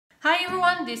Hi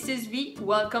everyone, this is V.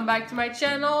 Welcome back to my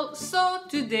channel. So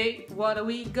today, what are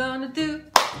we gonna do?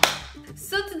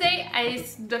 So today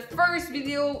is the first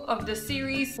video of the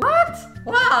series. What?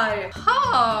 Why?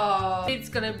 How? It's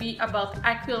gonna be about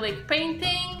acrylic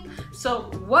painting. So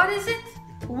what is it?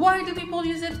 Why do people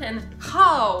use it and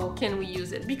how can we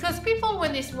use it? Because people,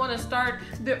 when they want to start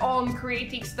their own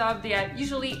creative stuff, they have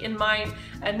usually in mind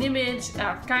an image,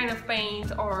 a kind of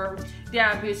paint, or they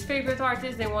have his favorite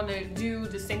artist, they want to do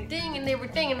the same thing and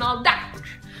everything and all that.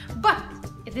 But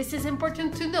this is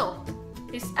important to know.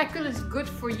 Is acrylic good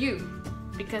for you?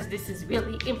 Because this is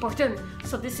really important.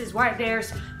 So this is why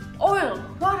there's oil,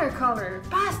 watercolor,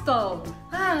 pastel,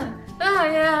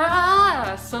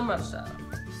 so much stuff.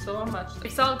 So much.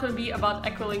 It's all going to be about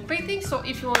acrylic painting. So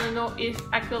if you want to know if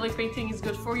acrylic painting is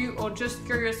good for you or just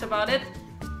curious about it,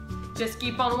 just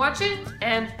keep on watching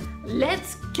and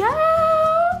let's go!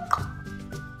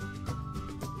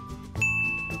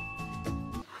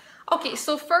 Okay,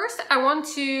 so first I want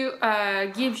to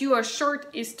give you a short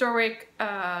historic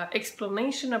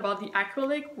explanation about the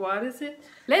acrylic. What is it?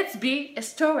 Let's be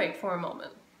historic for a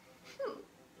moment.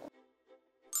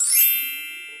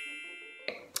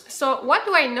 So what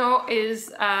do I know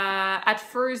is at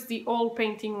first the old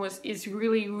painting is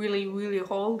really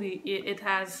old. It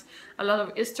has a lot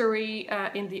of history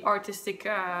in the artistic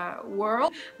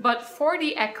world. But for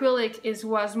the acrylic, it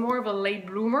was more of a late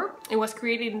bloomer. It was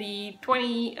created in the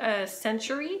 20th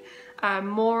century,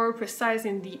 more precise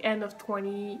in the end of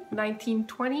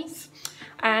 1920s.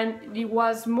 And it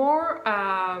was more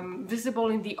visible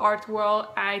in the art world,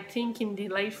 I think in the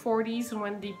late 40s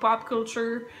when the pop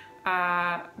culture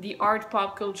the art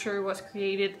pop culture was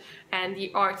created, and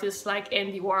the artists like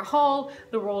Andy Warhol,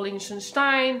 the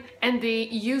Lichtenstein, and they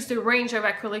used the range of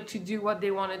acrylic to do what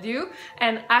they want to do.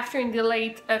 And after in the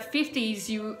late 50s,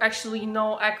 you actually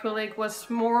know acrylic was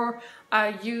more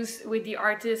used with the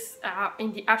artists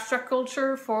in the abstract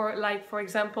culture. For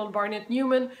example, Barnett,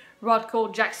 Newman,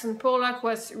 Rothko, Pollock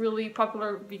was really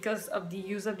popular because of the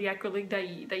use of the acrylic that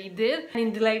he did. And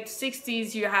in the late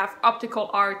 60s, you have optical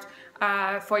art.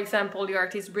 For example, the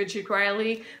artist Bridget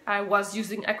was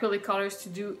using acrylic colors to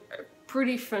do a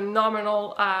pretty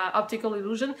phenomenal optical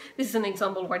illusion. This is an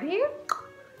example right here.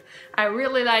 I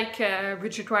really like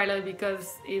Bridget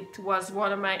because it was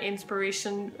one of my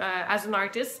inspiration as an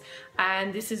artist,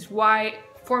 and this is why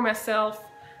for myself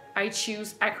I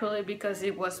choose acrylic, because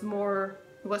it was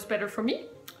better for me.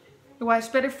 It was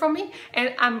better for me,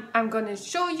 and I'm gonna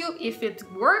show you if it's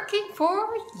working for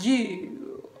you.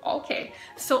 Okay,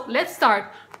 so let's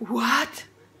start. What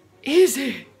is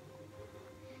it?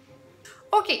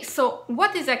 Okay, so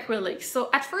what is acrylic? So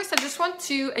at first I just want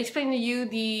to explain to you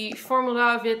the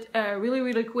formula of it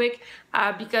really quick,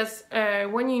 because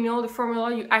when you know the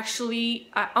formula, you actually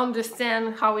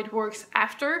understand how it works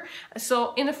after.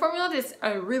 So in the formula, there's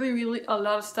really a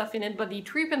lot of stuff in it, but the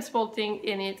three principal thing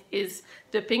in it is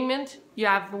the pigment, you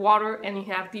have water, and you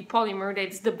have the polymer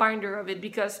that's the binder of it.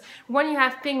 Because when you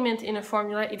have pigment in a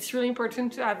formula, it's really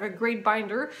important to have a great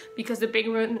binder, because the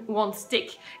pigment won't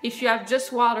stick. If you have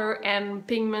just water and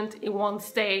pigment, it won't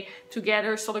stay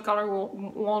together, so the color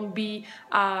won't be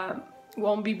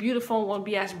beautiful, won't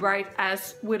be as bright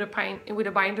as with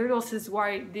a binder. This is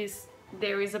why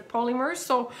there is a polymer.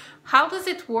 So how does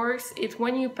it work? It's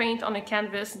when you paint on a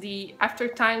canvas, after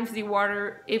times the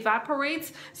water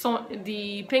evaporates, so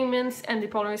the pigments and the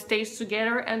polymer stays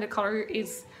together, and the color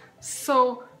is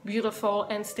so beautiful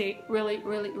and stay really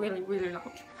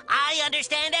long. I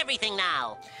understand everything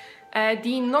now.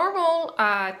 The normal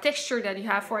texture that you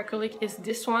have for acrylic is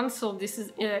this one. So this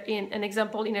is in an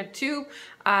example in a tube.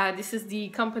 This is the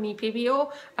company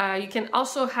PBO. You can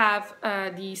also have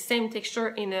the same texture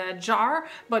in a jar,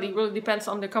 but it really depends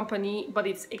on the company, but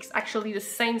it's actually the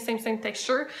same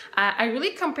texture. I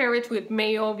really compare it with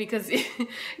mayo, because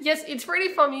yes, it's pretty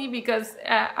funny, because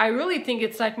I really think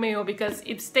it's like mayo, because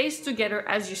it stays together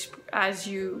as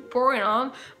you pour it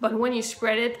on, but when you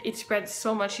spread it, it spreads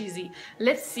so much easy.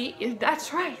 Let's see if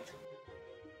that's right.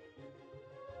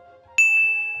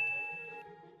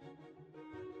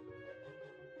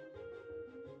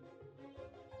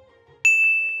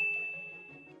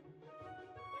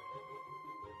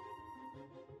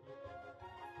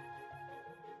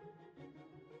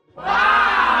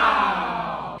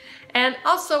 Wow! And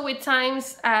also with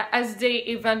times, as they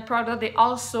event product, they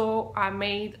also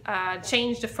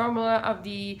changed the formula of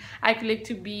the acrylic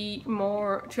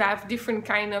to have different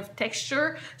kind of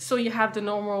texture. So you have the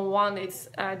normal one, it's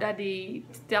that they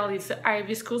tell it's high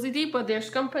viscosity, but there's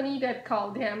company that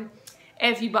call them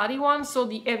heavy body one. So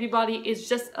the heavy body is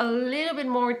just a little bit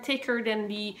more thicker than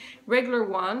the regular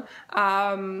one.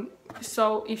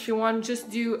 So if you want just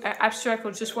do abstract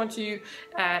or just want to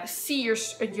see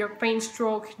your paint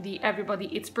stroke, the heavy body,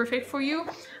 it's perfect for you.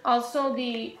 Also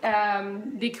they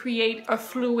create a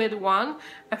fluid one,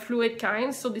 a fluid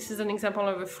kind. So this is an example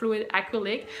of a fluid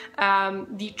acrylic.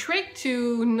 The trick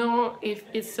to know if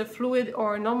it's a fluid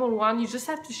or a normal one, you just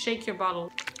have to shake your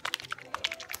bottle.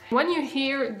 When you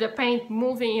hear the paint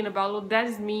moving in a bottle,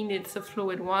 that means it's a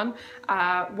fluid one.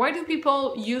 Why do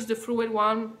people use the fluid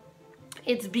one?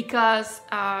 It's because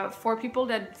for people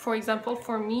that, for example,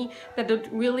 for me, that don't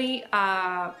really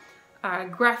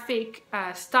graphic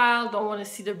style, don't want to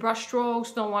see the brush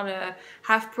strokes, don't want to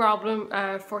have problem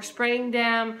for spraying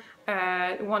them,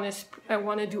 want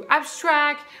to do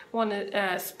abstract, want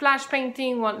to splash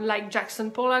painting, want like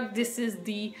Jackson Pollock, this is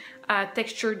the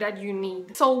texture that you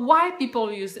need. So why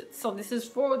people use it? So this is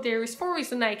there is 4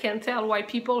 reasons I can tell why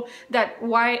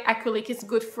acrylic is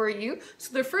good for you.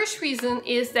 So the first reason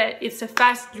is that it's a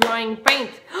fast drying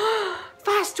paint.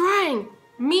 Fast drying!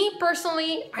 Me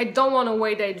personally, I don't want to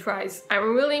wait that it dries.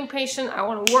 I'm really impatient. I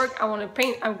want to work. I want to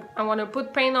paint. I want to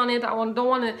put paint on it. Don't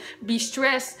want to be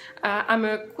stressed. I'm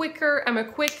a quick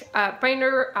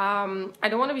painter. I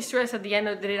don't want to be stressed at the end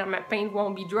of the day that my paint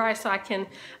won't be dry, so I can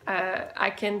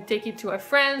take it to my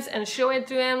friends and show it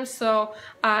to them. So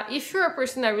if you're a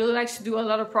person that really likes to do a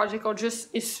lot of projects or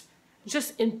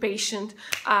just impatient,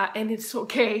 and it's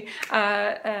okay,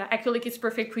 acrylic is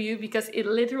perfect for you because it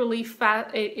literally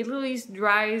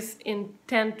dries in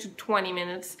 10 to 20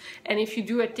 minutes, and if you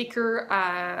do a thicker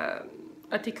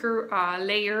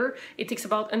layer, it takes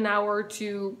about an hour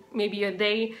to maybe a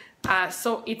day.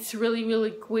 So it's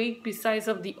really quick. Besides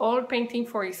of the oil painting,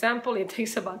 for example, it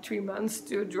takes about 3 months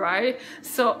to dry.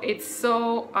 So it's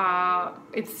so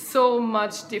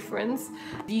much difference.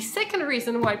 The second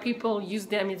reason why people use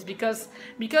them is because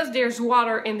there's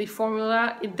water in the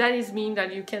formula. That is mean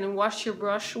that you can wash your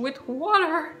brush with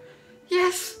water.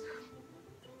 Yes.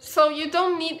 So you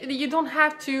don't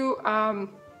have to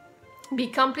be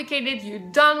complicated.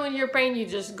 You're done with your paint, you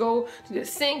just go to the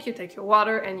sink, you take your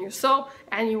water and your soap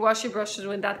and you wash your brushes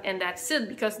with that, and that's it.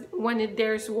 Because when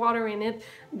there's water in it,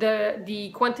 the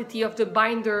quantity of the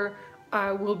binder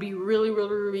will be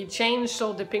really changed,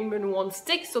 so the pigment won't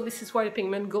stick. So this is why the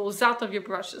pigment goes out of your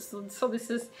brushes. So this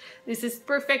is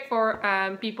perfect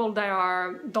for people that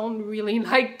don't really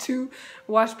like to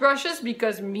wash brushes,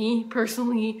 because me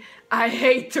personally, I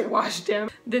hate to wash them.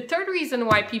 The third reason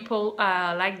why people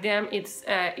like them, it's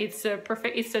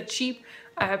a cheap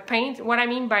paint. What I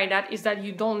mean by that is that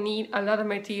you don't need a lot of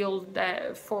material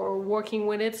for working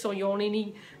with it. So you only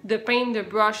need the paint, the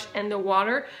brush, and the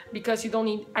water, because you don't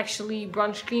need actually a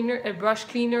brush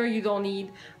cleaner. You don't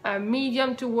need a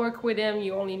medium to work with them.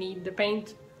 You only need the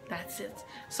paint. That's it.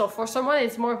 So for someone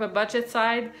it's more of a budget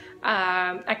side,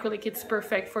 acrylic it's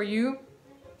perfect for you,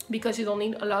 because you don't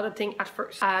need a lot of things at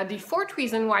first. The fourth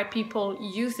reason why people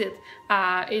use it,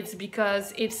 it's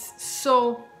because it's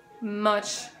so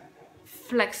much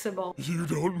flexible. You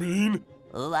don't mean?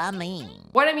 Oh, I mean.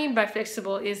 What I mean by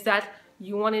flexible is that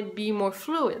you want it to be more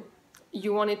fluid.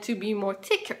 You want it to be more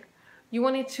thicker. You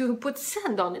want it to put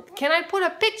sand on it. Can I put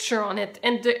a picture on it?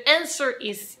 And the answer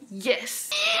is yes.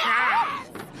 Yeah!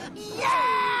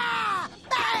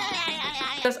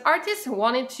 Because artists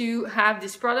wanted to have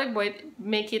this product, but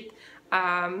make it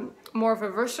more of a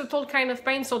versatile kind of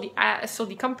paint. So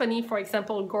the company, for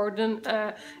example, Gordon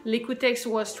Liquitex,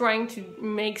 was trying to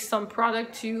make some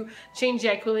product to change the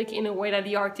acrylic in a way that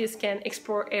the artist can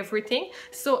explore everything.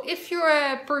 So if you're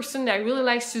a person that really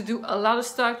likes to do a lot of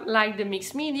stuff like the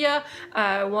mixed media,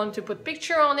 want to put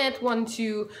picture on it, want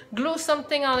to glue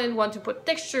something on it, want to put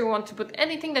texture, want to put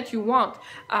anything that you want,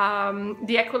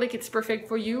 the acrylic it's perfect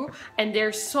for you. And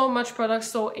there's so much product,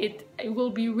 so it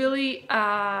will be really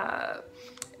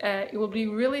it will be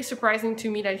really surprising to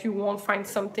me that you won't find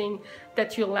something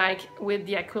that you like with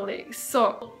the acrylic.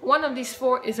 So one of these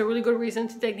 4 is a really good reason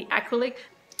to take the acrylic.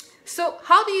 So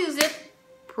how to use it?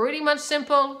 Pretty much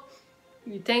simple.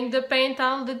 You take the paint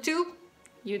out of the tube,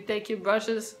 you take your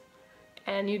brushes,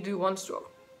 and you do 1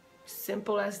 stroke.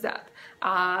 Simple as that.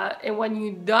 And when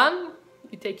you're done,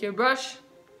 you take your brush,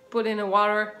 put in the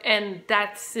water, and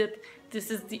that's it. This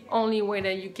is the only way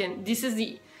that you can, this is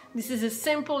the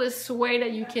simplest way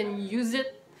that you can use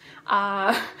it.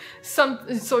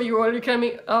 So you're already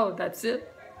coming, oh, that's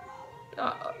it.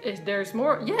 There's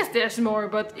more? Yes, there's more,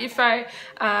 but if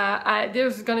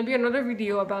there's gonna be another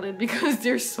video about it, because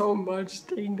there's so much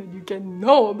thing that you can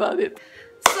know about it.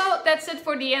 So that's it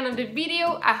for the end of the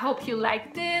video. I hope you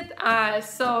liked it.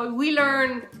 So we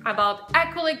learned about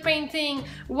acrylic painting.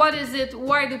 What is it?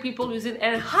 Why do people use it?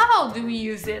 And how do we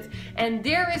use it? And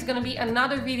there is gonna be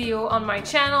another video on my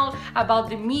channel about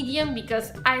the medium,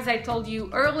 because as I told you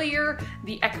earlier,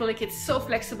 the acrylic is so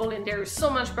flexible and there is so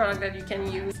much product that you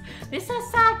can use. This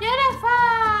is so beautiful!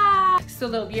 So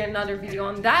there'll be another video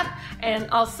on that, and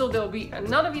also there'll be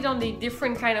another video on the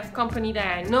different kind of company that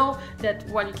I know that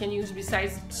what you can use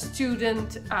besides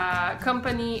student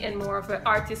company and more of an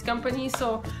artist company.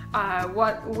 So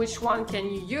which one can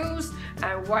you use,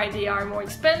 why they are more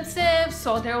expensive.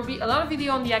 So there will be a lot of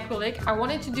video on the acrylic. I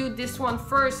wanted to do this one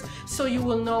first so you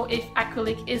will know if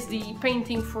acrylic is the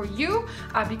painting for you,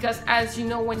 because as you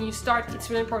know, when you start, it's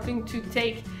really important to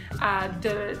take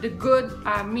the good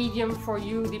medium for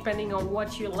you depending on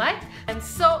what you like. And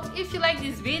so if you like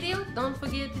this video, don't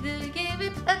forget to give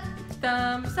it a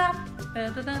thumbs up.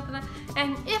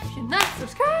 And if you're not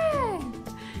subscribed,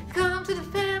 come to the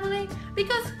family,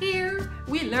 because here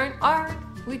we learn art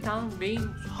without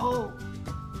being so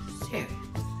serious,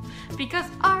 because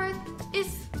art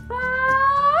is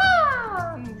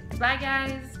fun. Bye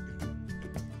guys.